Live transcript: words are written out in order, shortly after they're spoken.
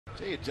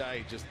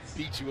Ajayi just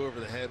beats you over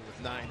the head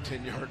with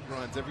 9-10-yard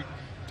runs every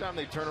time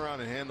they turn around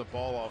and hand the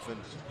ball off. And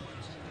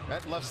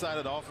that left side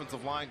of the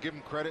offensive line, give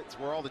them credit. It's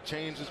where all the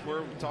changes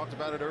were. We talked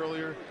about it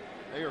earlier.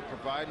 They are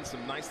providing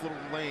some nice little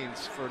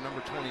lanes for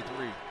number 23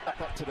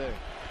 up today.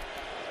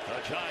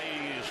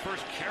 Ajayi's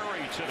first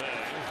carry today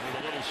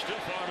with a little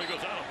stiff arm. He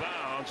goes out of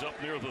bounds up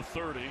near the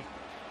 30.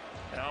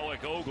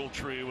 Alec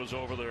Ogletree was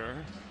over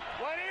there.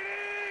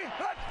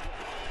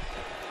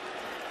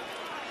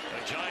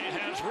 Ajayi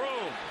has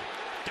room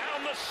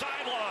down the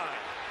sideline.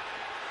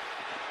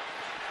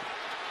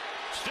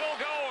 Still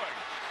going.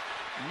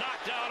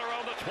 Knocked down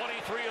around the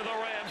 23 of the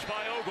Rams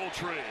by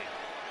Ogletree.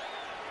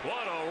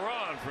 What a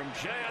run from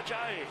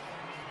Ajayi.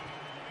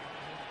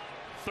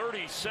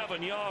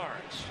 37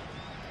 yards.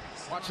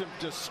 Watch him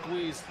just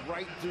squeeze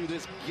right through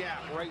this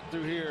gap, right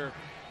through here.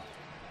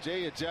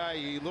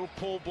 Ajayi, little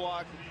pull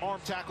block,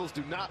 arm tackles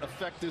do not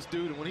affect this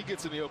dude. And when he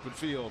gets in the open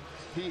field,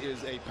 he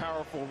is a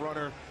powerful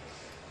runner.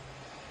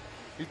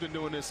 He's been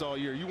doing this all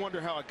year. You wonder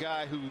how a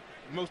guy who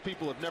most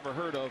people have never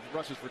heard of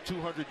rushes for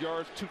 200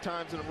 yards 2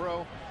 times in a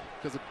row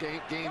because of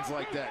gains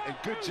like that. And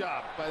good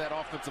job by that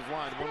offensive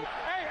line.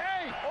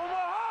 Hey,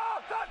 Omaha!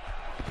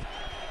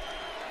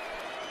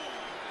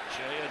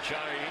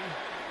 Ajayi.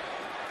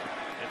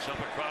 It's up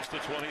across the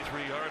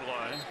 23-yard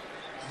line.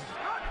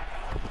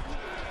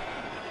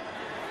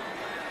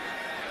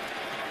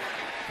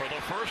 For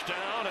the first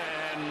down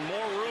and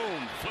more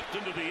room. Flipped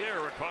into the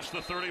air across the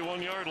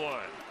 31-yard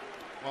line.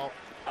 Well,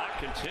 Clock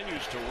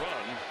continues to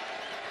run.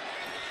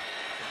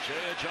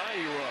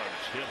 Ajayi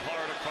runs. Hit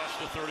hard across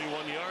the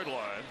 31-yard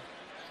line.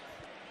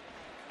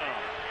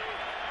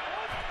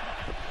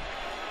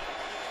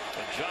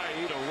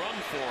 Ajayi to run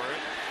for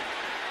it.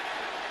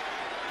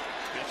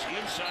 It's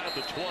inside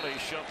the 20,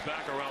 shoved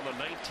back around the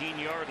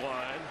 19-yard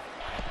line.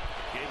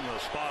 Gave him the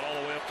spot all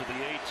the way up to the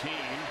 18.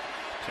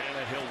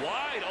 Tannehill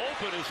wide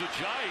open is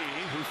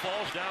Ajayi, who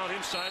falls down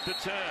inside the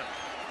 10.